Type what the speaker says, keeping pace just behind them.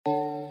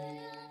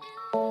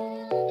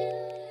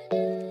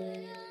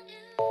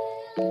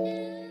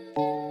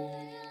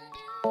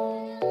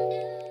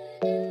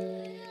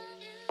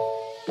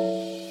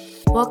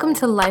Welcome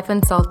to Life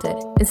Unsalted,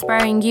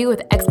 inspiring you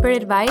with expert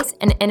advice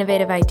and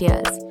innovative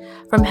ideas.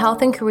 From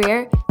health and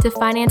career to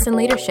finance and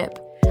leadership.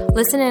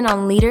 Listen in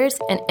on leaders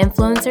and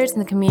influencers in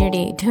the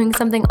community doing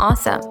something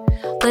awesome.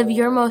 Live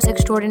your most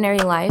extraordinary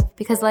life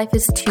because life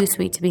is too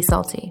sweet to be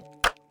salty.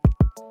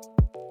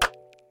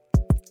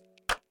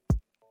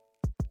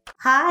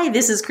 Hi,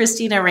 this is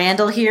Christina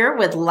Randall here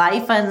with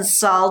Life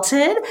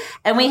Unsalted,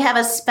 and we have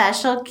a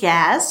special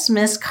guest,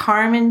 Miss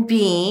Carmen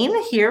Bean,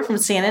 here from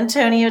San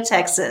Antonio,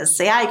 Texas.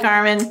 Say hi,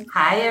 Carmen.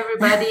 Hi,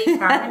 everybody.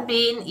 Carmen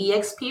Bean,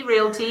 eXp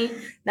Realty.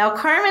 Now,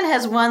 Carmen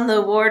has won the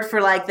award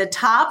for the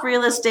top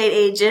real estate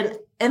agent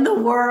in the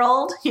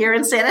world here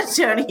in San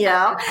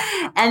Antonio.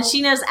 And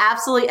she knows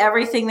absolutely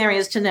everything there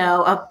is to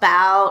know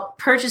about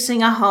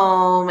purchasing a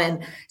home.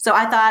 And so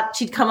I thought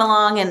she'd come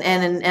along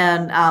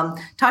and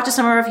talk to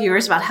some of our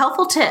viewers about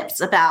helpful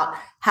tips about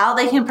how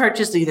they can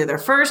purchase either their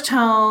first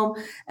home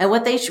and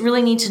what they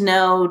really need to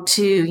know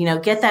to,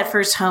 get that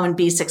first home and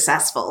be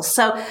successful.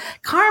 So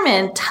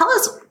Carmen, tell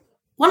us,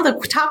 one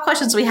of the top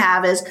questions we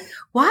have is,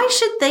 why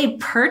should they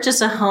purchase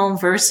a home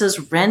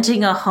versus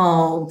renting a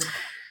home?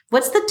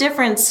 What's the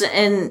difference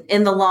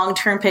in the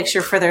long-term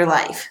picture for their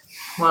life?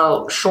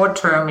 Well,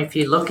 short-term, if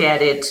you look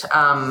at it,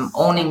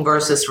 owning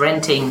versus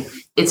renting,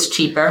 it's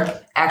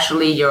cheaper.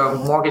 Actually, your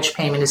mortgage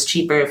payment is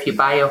cheaper if you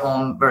buy a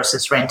home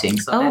versus renting.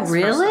 So that's,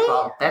 really? First of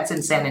all, that's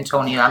in San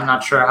Antonio. I'm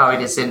not sure how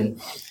it is in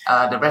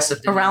the rest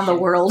of the around the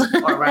world.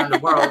 Or around the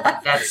world,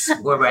 but that's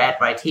where we're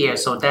at right here.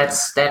 So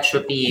that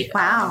should be.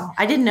 Wow,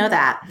 I didn't know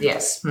that.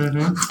 Yes,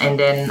 And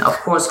then of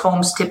course,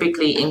 homes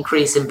typically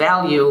increase in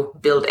value,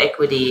 build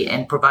equity,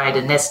 and provide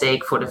a nest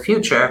egg for the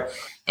future.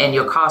 And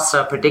your costs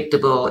are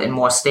predictable and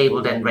more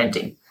stable than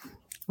renting.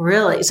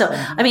 Really? So,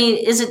 I mean,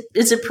 is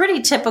it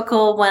pretty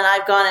typical when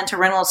I've gone into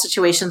rental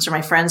situations or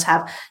my friends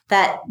have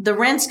that the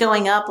rent's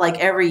going up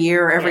every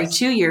year or every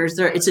 2 years,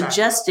 it's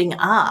adjusting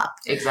up.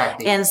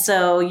 Exactly. And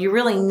so you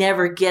really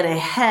never get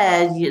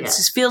ahead. It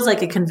just feels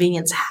like a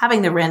convenience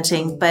having the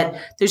renting, but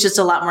there's just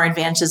a lot more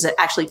advantages at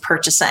actually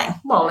purchasing.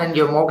 Well, and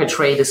your mortgage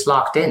rate is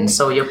locked in,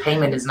 so your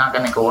payment is not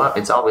going to go up.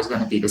 It's always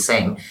going to be the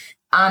same.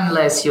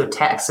 Unless your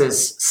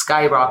taxes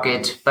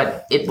skyrocket,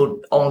 but it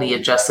would only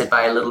adjust it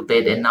by a little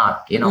bit and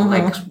not,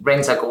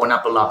 rents are going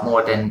up a lot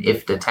more than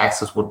if the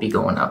taxes would be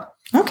going up.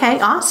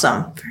 Okay,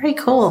 awesome. Very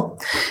cool.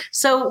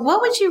 So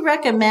what would you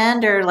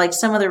recommend or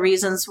some of the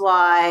reasons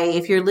why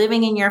if you're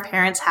living in your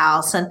parents'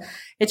 house, and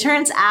it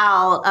turns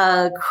out,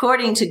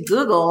 according to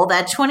Google,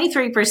 that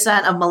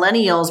 23% of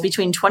millennials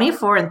between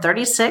 24 and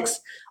 36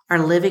 are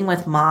living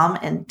with mom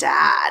and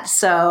dad.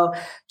 So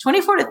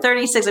 24 to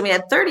 36,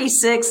 at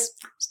 36,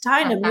 it's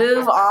time to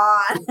move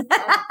on.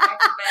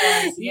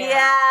 You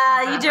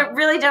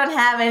really don't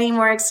have any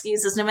more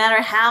excuses. No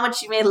matter how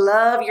much you may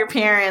love your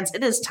parents,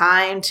 it is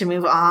time to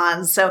move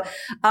on. So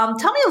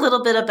tell me a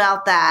little bit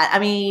about that. I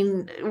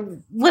mean,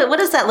 what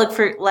does that look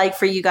like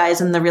for you guys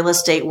in the real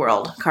estate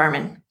world,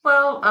 Carmen?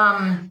 Well,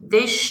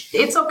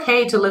 it's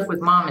okay to live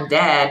with mom and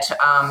dad.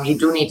 You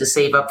do need to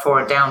save up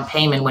for a down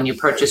payment when you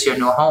purchase your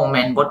new home,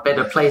 and what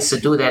better place to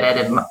do that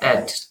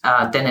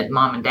than at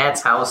mom and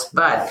dad's house.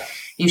 But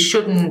you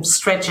shouldn't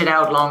stretch it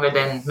out longer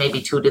than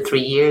maybe 2 to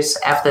 3 years.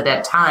 After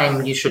that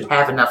time, you should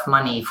have enough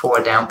money for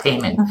a down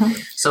payment.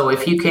 So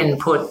if you can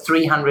put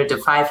 $300 to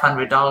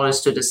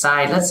 $500 to the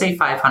side, let's say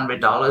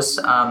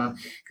 $500,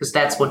 because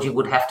that's what you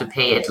would have to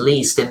pay at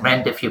least in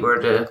rent if you were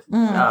to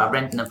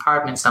rent an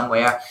apartment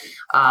somewhere.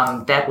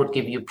 That would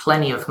give you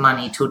plenty of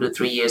money 2 to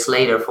 3 years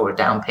later for a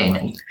down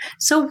payment.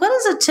 So what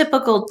does a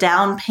typical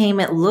down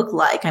payment look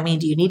like? I mean,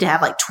 do you need to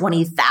have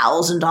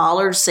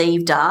 $20,000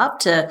 saved up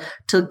to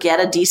get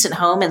a decent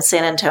home in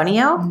San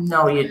Antonio?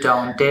 No, you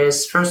don't.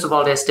 First of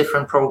all, there's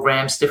different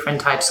programs,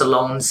 different types of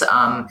loans.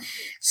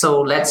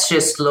 So let's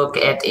just look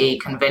at a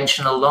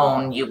conventional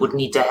loan. You would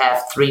need to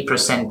have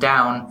 3%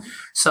 down.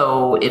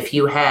 So if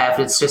you have,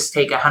 let's just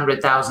take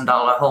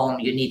 $100,000 home,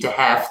 you need to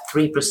have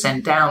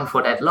 3% down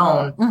for that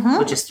loan,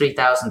 which is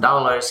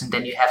 $3,000, and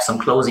then you have some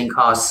closing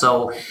costs.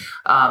 So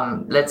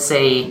let's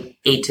say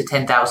 $8,000 to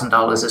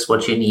 $10,000 is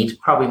what you need.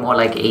 Probably more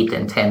like 8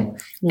 than 10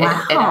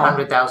 at a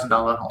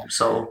 $100,000 home.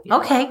 So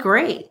okay,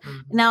 great.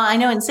 Now I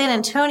know in San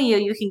Antonio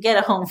you can get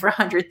a home for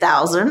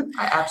 $100,000.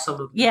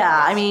 Absolutely.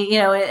 Yeah, I mean,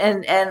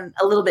 and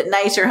a little bit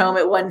nicer home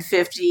at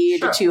 $150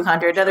 to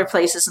 $200. Other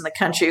places in the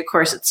country, of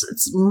course,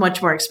 it's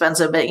much more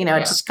expensive. But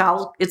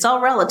it's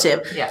all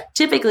relative. Yeah.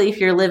 Typically, if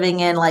you're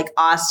living in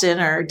Austin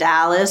or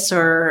Dallas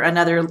or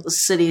another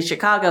city,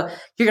 Chicago,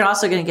 you're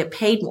also going to get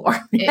paid more.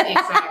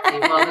 Exactly.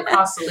 Well, the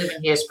cost of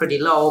living here is pretty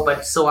low,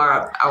 but so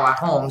are our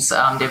homes.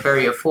 They're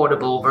very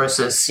affordable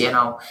versus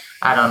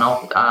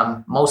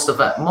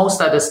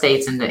most other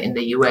states in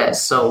the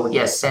U.S. So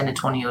yes, San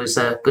Antonio is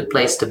a good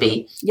place to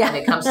be when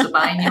it comes to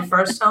buying your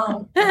first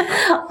home.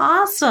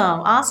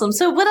 Awesome.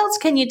 So what else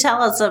can you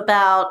tell us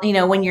about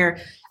when you're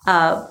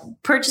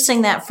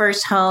purchasing that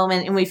first home,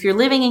 and if you're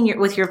living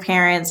with your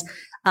parents,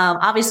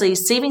 obviously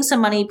saving some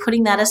money,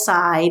 putting that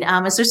aside.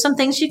 Is there some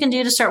things you can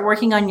do to start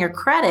working on your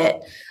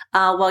credit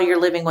while you're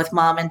living with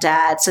mom and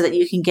dad so that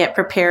you can get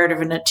prepared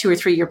in a 2 or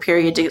 3 year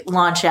period to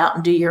launch out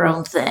and do your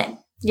own thing?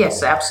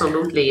 Yes,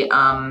 absolutely.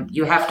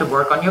 You have to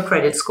work on your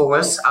credit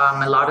scores.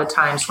 A lot of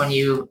times when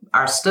you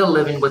are still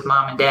living with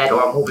mom and dad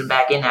or moving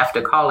back in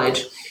after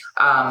college,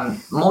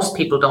 most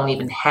people don't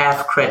even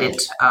have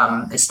credit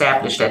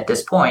established at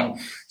this point.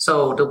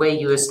 So the way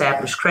you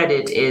establish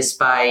credit is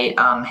by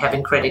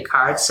having credit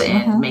cards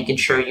and making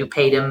sure you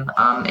pay them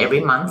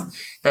every month.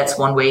 That's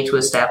one way to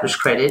establish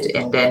credit.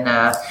 And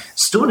then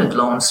student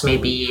loans may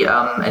be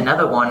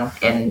another one.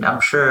 And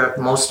I'm sure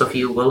most of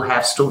you will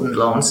have student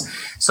loans.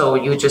 So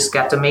you just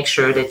got to make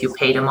sure that you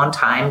pay them on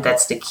time.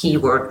 That's the key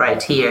word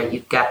right here. You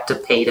got to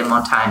pay them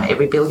on time.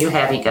 Every bill you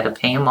have, you got to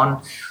pay them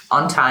on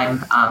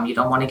time. You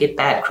don't want to get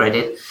bad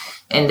credit.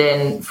 And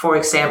then, for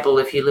example,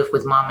 if you live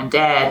with mom and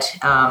dad,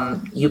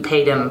 you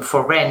pay them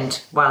for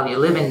rent while you're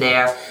living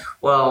there.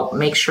 Well,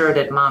 make sure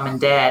that mom and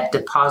dad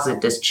deposit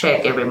this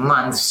check every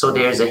month so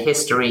there's a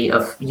history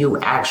of you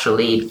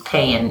actually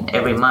paying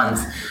every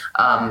month.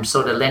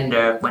 So the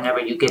lender,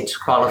 whenever you get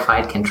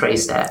qualified, can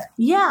trace that.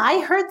 Yeah, I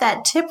heard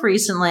that tip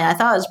recently. I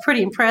thought it was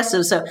pretty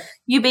impressive. So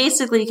you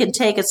basically can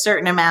take a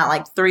certain amount,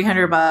 like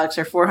 $300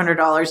 or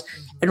 $400,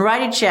 and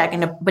write a check,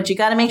 but you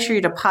got to make sure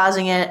you're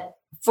depositing it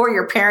for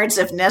your parents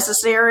if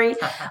necessary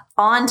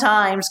on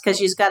times, because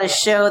you've got to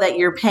show that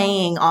you're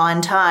paying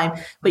on time.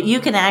 But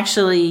you can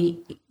actually,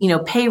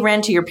 pay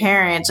rent to your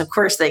parents. Of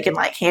course, they can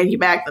hand you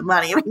back the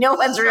money. I mean, no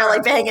one's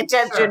really paying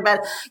attention, but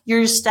you're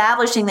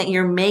establishing that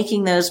you're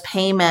making those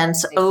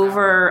payments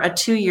over a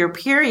 2-year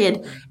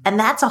period. And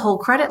that's a whole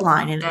credit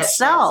line in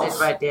itself. That's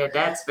it right there.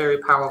 That's very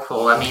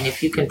powerful. I mean,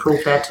 if you can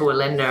prove that to a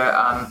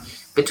lender,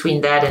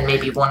 between that and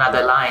maybe one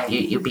other line,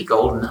 you'll be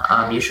golden.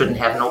 You shouldn't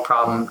have no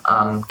problem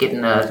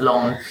getting a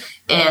loan.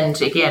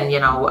 And again,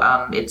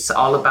 it's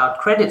all about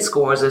credit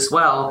scores as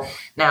well.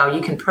 Now,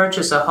 you can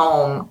purchase a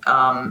home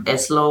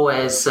as low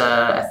as,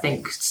 I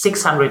think,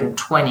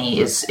 620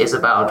 is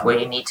about where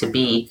you need to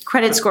be.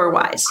 Credit score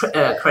wise.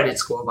 Credit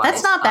score wise.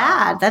 That's not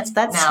bad. That's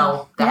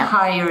now, the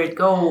higher it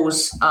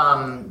goes,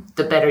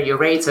 the better your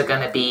rates are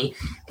going to be.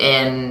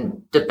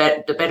 And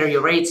the better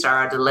your rates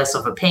are, the less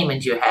of a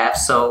payment you have.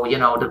 So,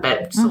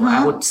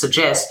 I would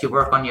suggest you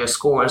work on your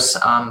scores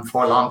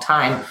for a long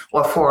time,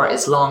 or for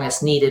as long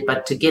as needed,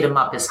 but to get them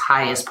up as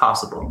high as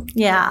possible.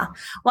 Yeah.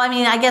 Well, I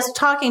mean, I guess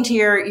talking to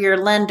your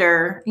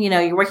lender,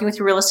 you're working with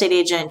your real estate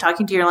agent,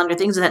 talking to your lender,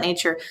 things of that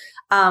nature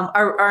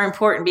are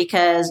important,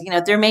 because,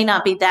 there may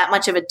not be that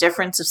much of a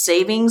difference of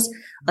savings.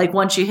 Like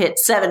once you hit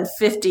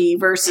 750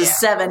 versus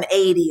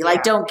 780,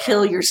 don't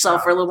kill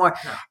yourself for a little more.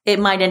 No. It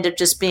might end up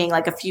just being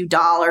like a few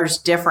dollars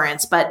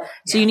difference. But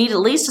so you need at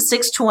least a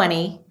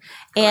 620.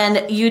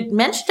 And you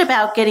mentioned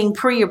about getting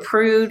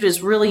pre-approved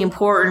is really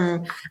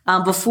important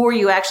before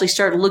you actually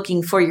start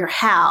looking for your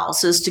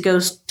house, is to go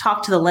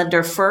talk to the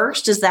lender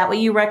first. Is that what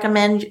you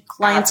recommend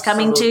clients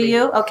coming to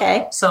you?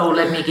 Okay. So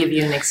let me give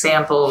you an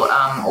example.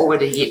 Over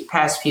the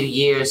past few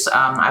years,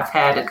 I've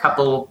had a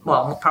couple,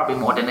 well, probably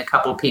more than a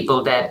couple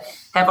people that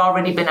have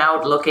already been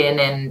out looking,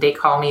 and they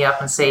call me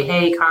up and say,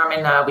 hey,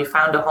 Carmen, we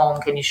found a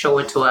home. Can you show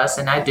it to us?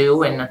 And I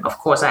do. And of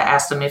course, I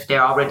ask them if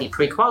they're already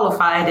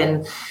pre-qualified,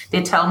 and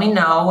they tell me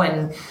no.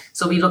 And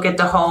so we look at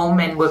the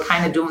home, and we're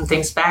kind of doing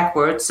things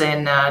backwards,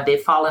 and they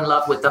fall in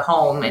love with the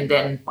home. And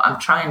then I'm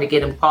trying to get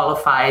them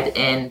qualified,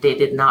 and they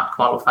did not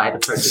qualify to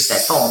purchase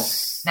that home.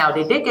 Now,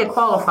 they did get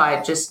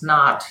qualified, just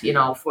not,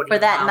 for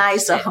that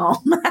nice a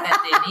home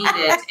that they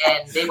needed,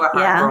 and they were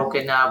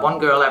heartbroken. One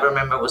girl I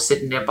remember was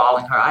sitting there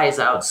bawling her eyes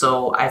out.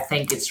 So I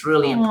think it's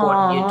really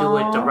important you do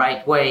it the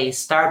right way.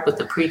 Start with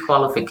the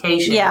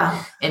pre-qualification,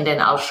 and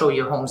then I'll show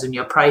you homes in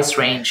your price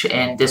range,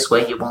 and this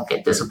way you won't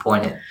get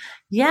disappointed.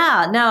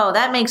 Yeah, no,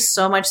 that makes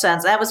so much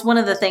sense. That was one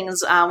of the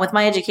things with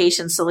My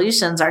Education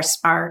Solutions,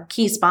 our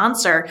key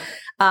sponsor.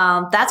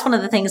 That's one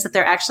of the things that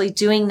they're actually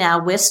doing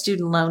now with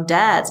student loan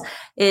debts,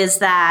 is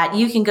that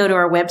you can go to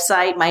our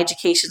website,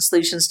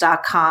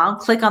 myeducationsolutions.com,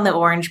 click on the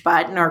orange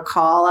button, or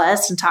call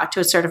us and talk to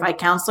a certified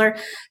counselor.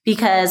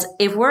 Because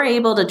if we're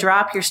able to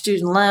drop your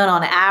student loan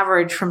on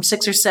average from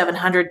 $600 or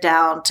 $700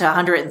 down to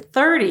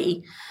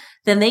 $130,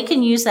 then they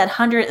can use that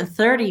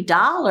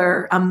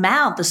 $130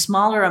 amount, the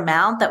smaller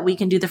amount that we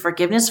can do the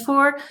forgiveness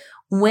for,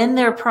 when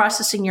they're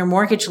processing your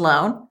mortgage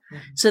loan,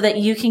 so that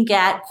you can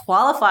get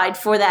qualified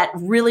for that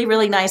really,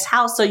 really nice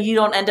house, so you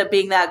don't end up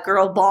being that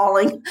girl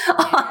bawling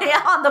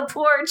on the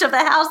porch of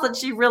the house that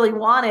she really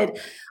wanted.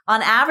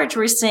 On average,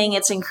 we're seeing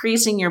it's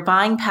increasing your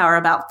buying power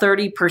about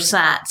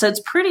 30%. So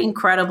it's pretty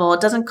incredible.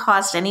 It doesn't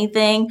cost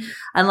anything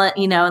unless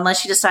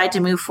you decide to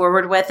move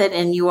forward with it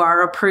and you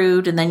are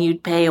approved, and then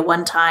you'd pay a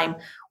one-time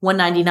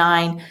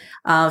 $199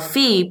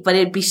 fee. But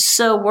it'd be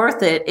so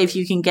worth it if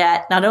you can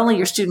get not only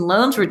your student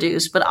loans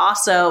reduced, but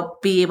also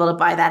be able to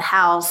buy that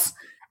house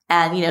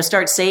and,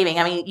 start saving.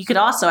 I mean, you could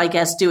also, I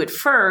guess, do it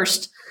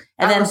first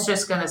and I then was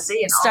just going to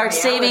say, start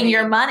saving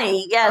your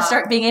money. Yeah,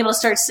 start being able to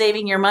start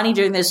saving your money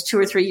during those 2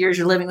 or 3 years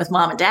you're living with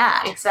mom and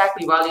dad.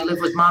 Exactly. While you live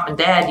with mom and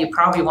dad, you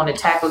probably want to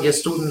tackle your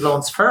student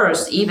loans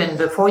first, even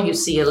before you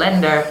see a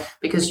lender,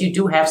 because you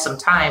do have some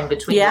time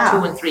between 2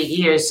 and 3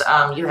 years.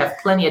 You have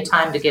plenty of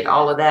time to get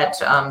all of that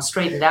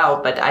straightened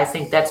out. But I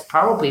think that's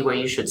probably where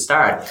you should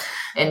start.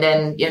 And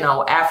then,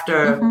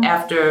 after,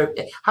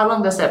 how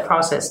long does that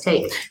process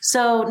take?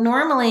 So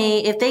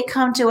normally if they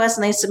come to us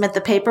and they submit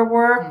the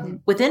paperwork,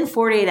 within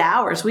 48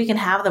 hours, we can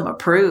have them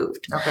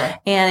approved. Okay.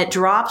 And it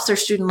drops their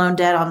student loan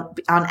debt on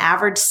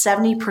average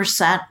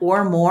 70%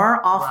 or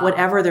more off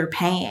whatever they're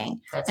paying.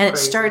 That's and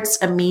crazy. It starts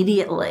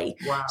immediately.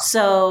 Wow.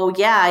 So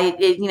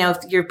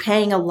if you're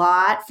paying a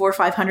lot, $400 or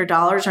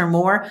 $500 or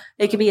more,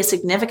 it could be a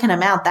significant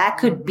amount. That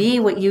could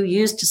be what you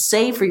use to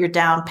save for your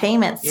down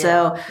payment.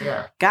 So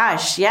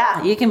gosh,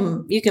 you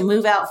can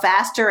move out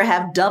faster or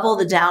have double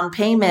the down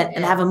payment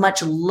and have a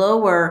much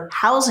lower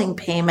housing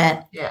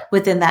payment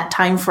within that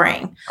time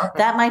frame. Okay.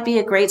 That might be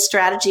a great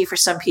strategy for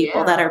some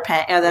people that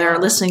are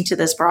listening to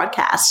this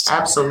broadcast.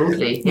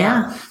 Absolutely.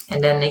 Yeah.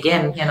 And then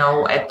again,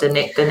 at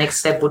the next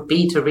step would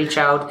be to reach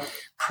out.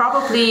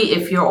 Probably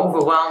if you're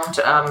overwhelmed,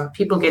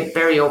 people get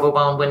very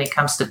overwhelmed when it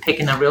comes to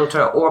picking a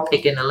realtor or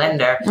picking a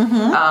lender.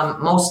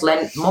 Most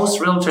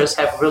realtors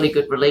have really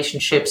good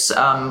relationships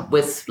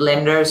with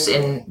lenders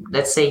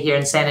let's say here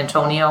in San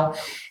Antonio.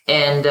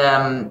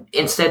 And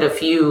instead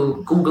of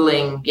you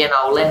Googling,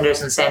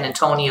 lenders in San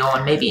Antonio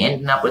and maybe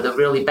ending up with a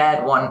really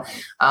bad one,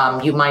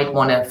 you might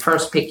want to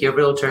first pick your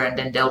realtor and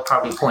then they'll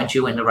probably point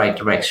you in the right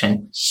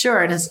direction. Sure.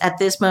 And it's at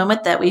this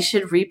moment that we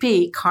should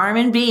repeat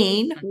Carmen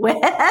Bean with,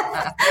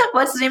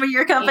 what's the name of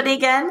your company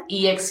again?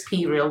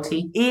 EXP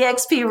Realty.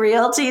 EXP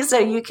Realty. So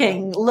you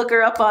can look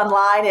her up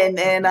online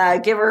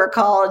and give her a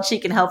call and she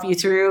can help you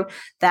through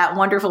that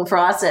wonderful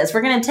process.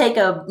 We're going to take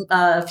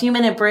a few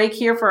minute break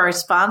here for our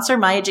sponsor,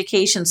 My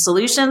Education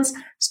Solutions,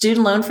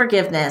 Student Loan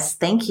Forgiveness.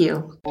 Thank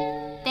you.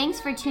 Thanks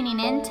for tuning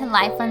in to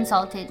Life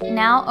Unsalted.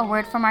 Now, a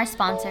word from our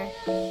sponsor.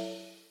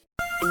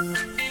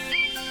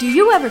 Do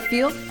you ever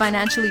feel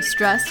financially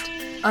stressed,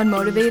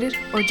 unmotivated,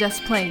 or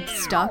just plain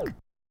stuck?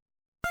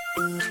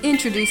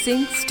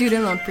 Introducing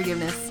Student Loan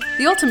Forgiveness,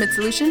 the ultimate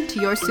solution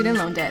to your student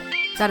loan debt.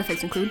 Side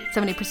effects include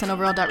 70%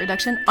 overall debt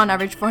reduction, on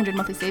average 400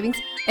 monthly savings,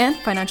 and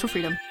financial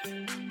freedom.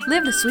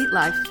 Live the sweet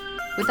life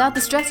without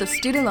the stress of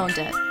student loan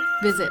debt.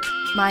 Visit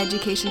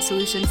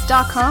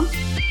myeducationsolutions.com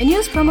and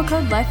use promo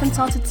code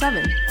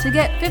LifeUnsalted7 to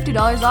get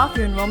 $50 off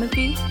your enrollment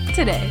fee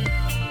today.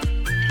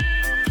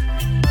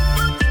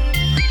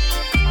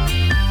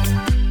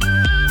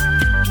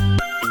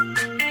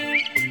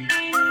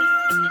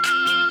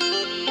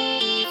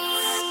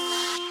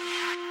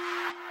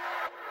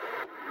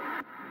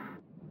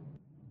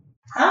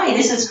 Hi,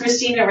 this is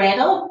Christina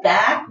Randall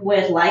back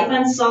with Life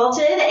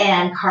Unsalted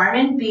and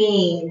Carmen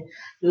Bean,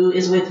 who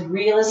is with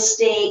real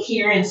estate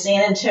here in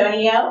San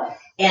Antonio.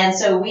 And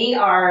so we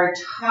are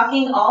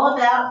talking all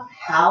about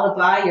how to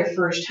buy your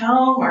first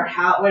home or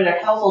what are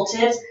helpful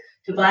tips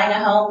to buying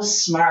a home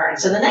smart.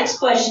 So the next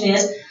question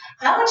is,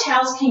 how much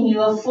house can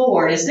you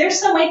afford? Is there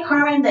some way,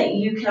 Carmen, that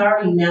you can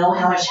already know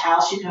how much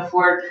house you can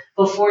afford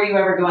before you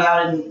ever go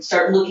out and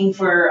start looking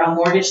for a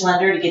mortgage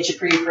lender to get you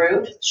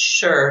pre-approved?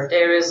 Sure.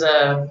 There is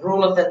a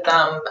rule of the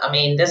thumb. I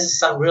mean, this is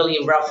some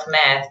really rough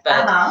math,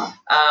 but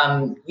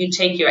you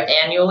take your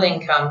annual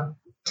income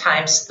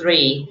times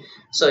 3.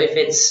 So if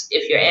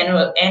your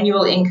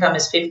annual income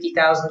is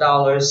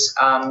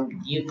 $50,000,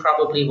 you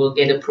probably will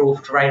get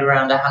approved right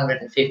around the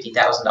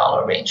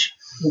 $150,000 range.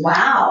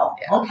 Wow.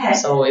 Yeah. Okay.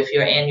 So if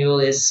your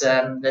annual is,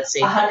 let's say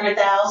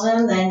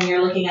 $100,000, then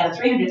you're looking at a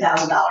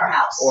 $300,000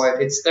 house. Or if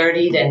it's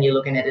 30, then you're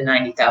looking at a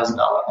 $90,000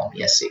 home.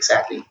 Yes,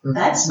 exactly.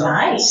 That's so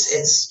nice.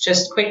 It's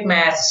just quick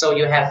math, so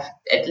you have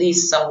at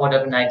least somewhat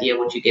of an idea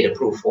what you get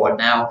approved for.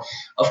 Now,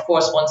 of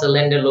course, once a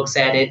lender looks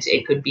at it,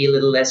 it could be a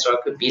little less or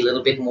it could be a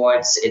little bit more.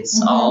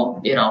 It's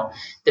all,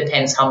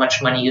 depends how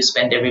much money you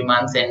spend every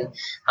month and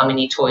how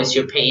many toys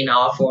you're paying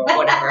off or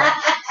whatever.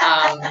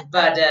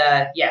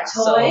 Yeah. Toys?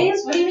 So,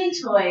 what do you mean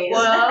toys?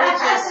 Well,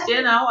 just,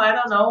 I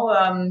don't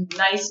know,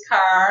 nice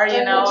car,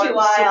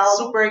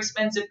 super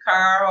expensive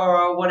car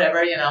or whatever,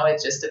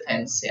 it just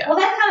depends. Yeah. Well,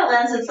 that kind of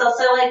lends itself.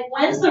 So,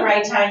 when's the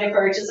right time to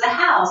purchase a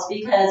house?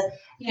 Because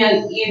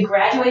you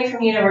graduate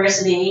from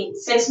university,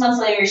 6 months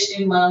later, your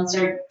student loans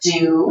are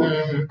due.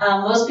 Mm-hmm.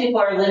 Most people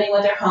are living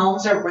with their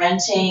homes or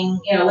renting,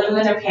 living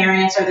with their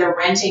parents, or they're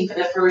renting for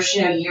the first,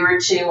 year or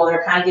two while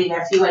they're kind of getting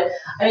their feet wet.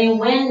 I mean,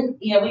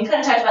 we kind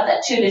of talked about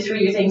that 2 to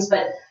 3 year things,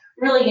 but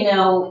really,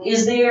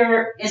 is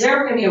there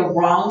ever going to be a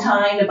wrong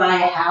time to buy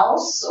a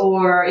house,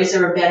 or is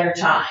there a better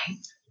time?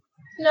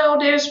 No,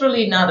 there's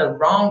really not a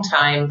wrong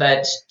time,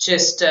 but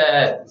just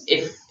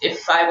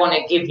if I want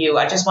to give you,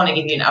 I just want to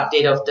give you an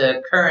update of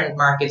the current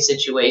market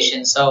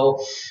situation. So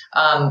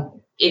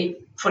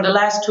for the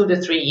last 2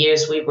 to 3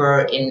 years, we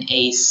were in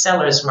a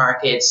seller's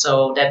market.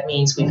 So that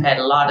means we've had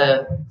a lot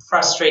of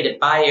frustrated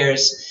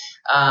buyers.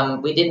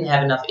 We didn't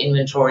have enough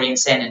inventory in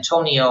San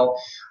Antonio.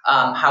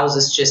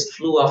 houses just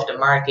flew off the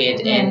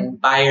market and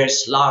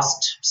buyers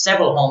lost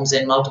several homes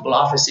in multiple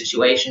offer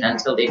situation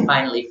until they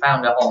finally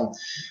found a home.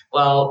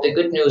 Well, the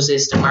good news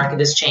is the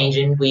market is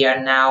changing. We are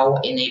now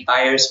in a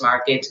buyer's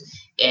market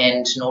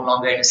and no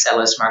longer in a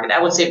seller's market. I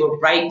would say we're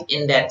right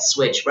in that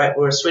switch, right?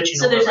 We're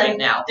switching over right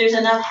now. There's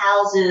enough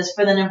houses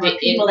for the number of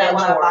people that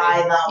want to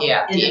buy them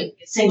in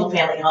single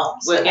family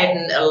homes. We're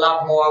getting a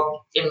lot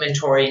more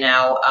inventory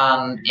now.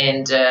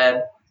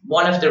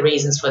 One of the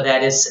reasons for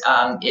that is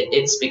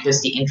it's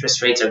because the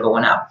interest rates are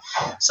going up.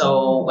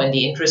 So when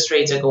the interest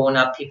rates are going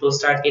up, people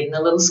start getting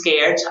a little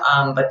scared,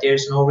 but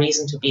there's no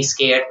reason to be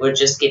scared. We're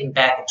just getting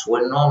back into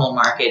a normal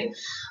market.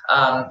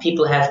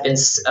 People have been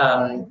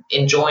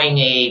enjoying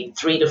a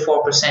 3 to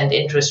 4%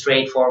 interest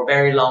rate for a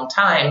very long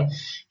time.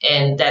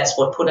 And that's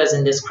what put us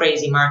in this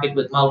crazy market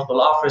with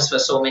multiple offers for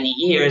so many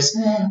years.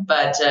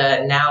 But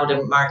now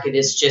the market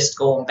is just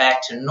going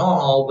back to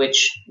normal,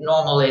 which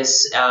normal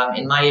is,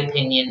 in my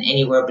opinion,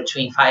 anywhere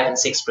between 5 and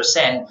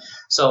 6%.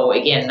 So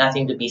again,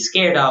 nothing to be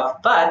scared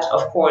of. But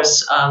of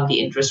course, the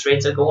interest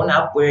rates are going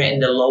up. We're in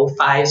the low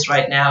 5s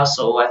right now.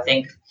 So I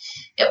think,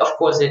 of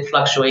course, it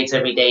fluctuates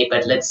every day,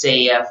 but let's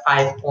say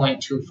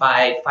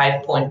 5.25,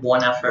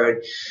 5.1 I've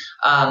heard.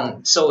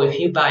 So if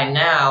you buy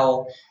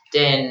now,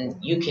 then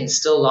you can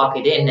still lock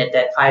it in at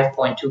that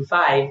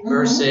 5.25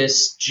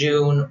 versus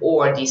June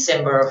or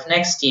December of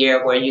next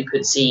year, where you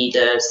could see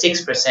the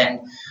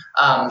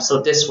 6%.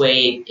 So this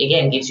way,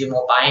 again, gives you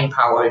more buying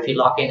power if you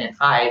lock in at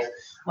 5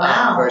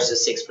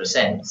 versus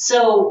 6%.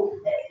 So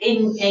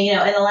in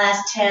the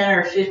last 10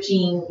 or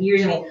 15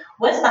 years, I mean,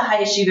 what's the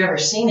highest you've ever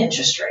seen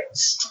interest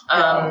rates?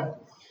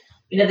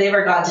 Have they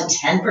ever gone to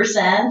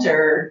 10%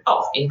 or?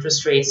 Oh,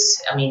 interest rates.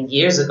 I mean,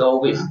 years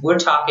ago, we're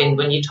talking,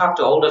 when you talk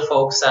to older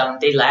folks,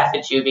 they laugh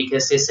at you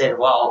because they said,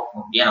 well,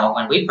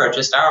 when we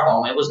purchased our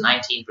home, it was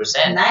 19%.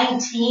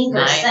 19%?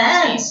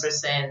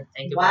 19%.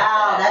 Think about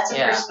wow, that. That's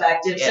a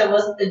perspective. Yeah.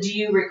 So do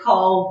you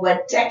recall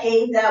what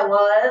decade that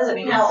was? I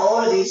mean, how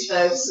old are these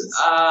folks?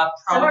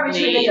 Somewhere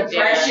between the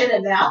Depression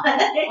and now.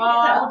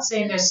 I would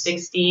say in their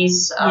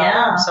 60s,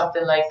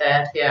 something like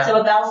that. Yeah. So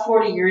about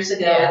 40 years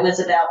ago, it was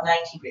about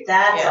 19%.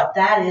 That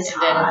is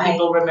high. And then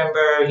people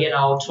remember,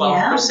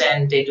 12%.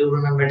 Yeah. They do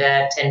remember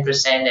that.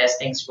 10% as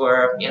things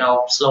were,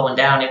 slowing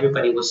down.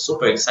 Everybody was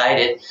super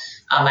excited.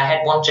 I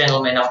had one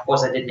gentleman, of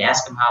course, I didn't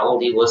ask him how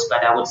old he was,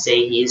 but I would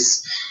say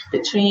he's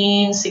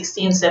between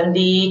 60 and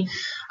 70.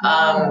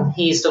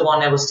 He's the one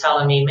that was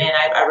telling me, man,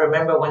 I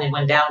remember when it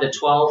went down to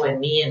 12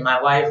 and me and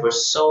my wife were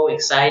so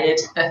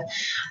excited.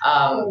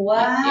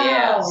 Wow.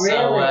 Yeah. Really?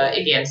 So,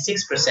 again,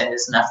 6%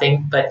 is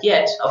nothing. But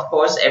yet, of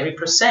course, every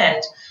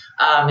percent,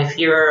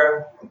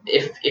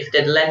 if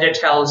the lender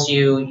tells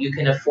you you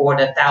can afford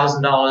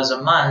 $1,000 a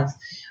month,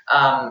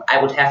 I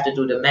would have to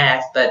do the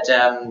math. But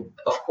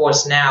of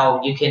course,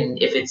 now you can,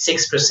 if it's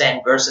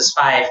 6% versus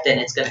 5%, then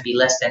it's going to be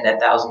less than that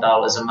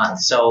 $1,000 a month.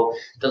 So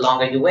the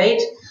longer you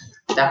wait,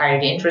 the higher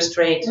the interest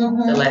rate,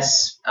 the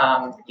less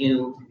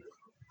you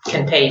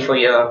can pay for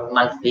your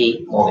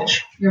monthly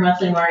mortgage. Your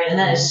monthly mortgage, and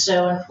that is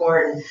so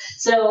important.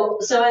 So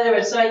in other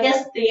words, I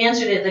guess the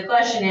answer to the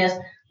question is,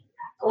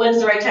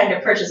 when's the right time to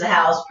purchase a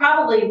house?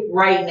 Probably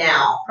right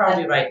now.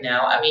 Probably right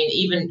now. I mean,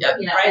 even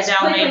right as now,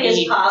 quickly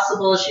maybe as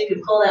possible, as you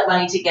can pull that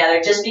money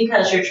together. Just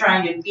because you're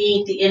trying to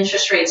beat the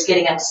interest rates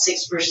getting up to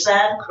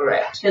 6%,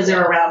 correct? Because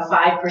they're around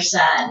 5%,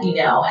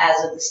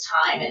 as of this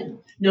time in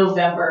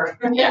November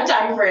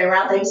time frame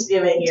around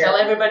Thanksgiving here. Tell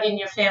everybody in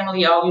your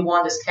family all you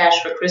want is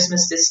cash for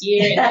Christmas this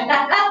year, and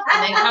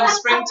then come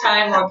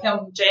springtime or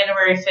come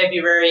January,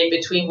 February,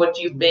 between what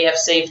you may have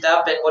saved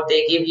up and what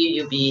they give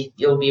you,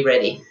 you'll be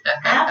ready.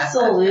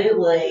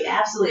 Absolutely.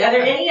 Are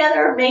there any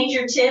other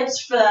major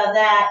tips for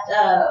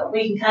that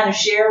we can kind of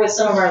share with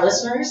some of our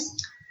listeners?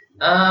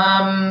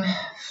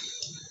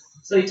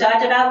 So we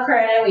talked about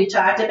credit. We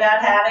talked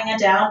about having a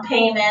down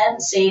payment,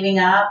 saving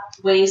up,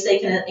 ways they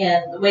can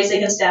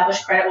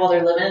establish credit while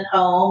they're living at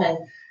home, and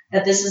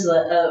that this is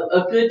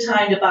a good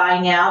time to buy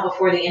now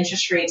before the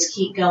interest rates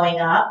keep going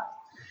up.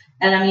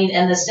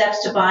 And the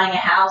steps to buying a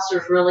house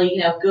are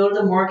really, go to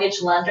the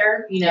mortgage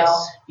lender.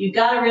 You've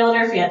got a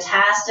realtor,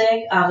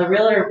 fantastic. The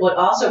realtor would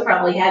also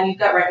probably you've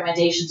got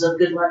recommendations of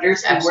good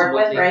lenders to work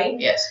with, right?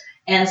 Yes.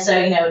 And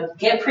so,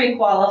 get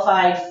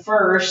pre-qualified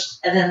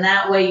first, and then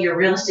that way your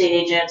real estate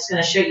agent is going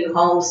to show you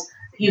homes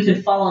you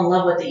can fall in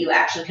love with that you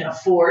actually can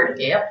afford.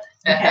 Yep.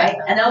 Okay.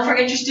 And don't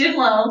forget your student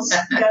loans.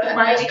 Go to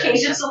My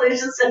Education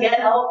Solutions to get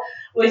help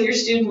with your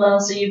student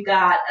loans. So you've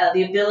got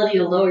the ability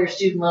to lower your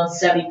student loans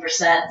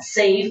 70%,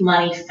 save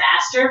money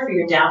faster for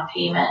your down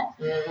payment.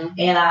 Mm-hmm.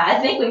 And I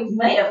think we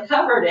may have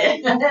covered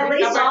it, at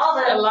least all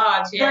the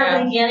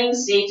beginning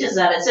stages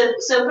of it.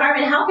 So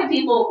Carmen, how can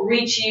people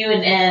reach you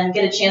and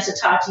get a chance to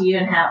talk to you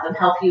and have them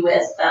help you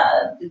with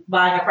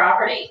buying a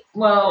property?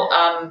 Well,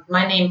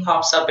 my name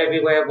pops up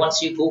everywhere.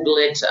 Once you Google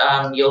it,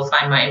 you'll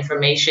find my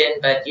information,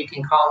 but you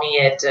can call me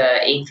at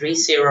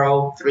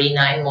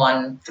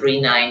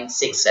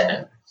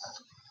 830-391-3967.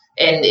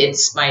 And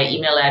it's my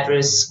email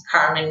address,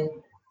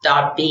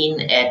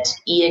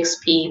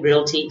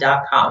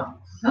 carmen.bean@exprealty.com.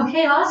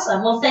 Okay,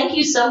 awesome. Well, thank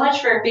you so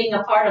much for being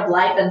a part of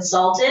Life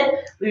Unsalted.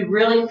 We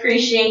really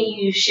appreciate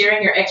you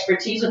sharing your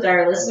expertise with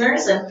our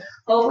listeners, and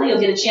hopefully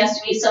you'll get a chance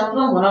to meet some of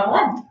them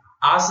one-on-one.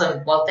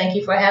 Awesome. Well, thank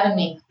you for having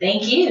me.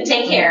 Thank you.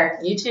 Take care.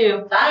 You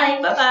too. Bye.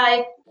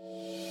 Bye-bye.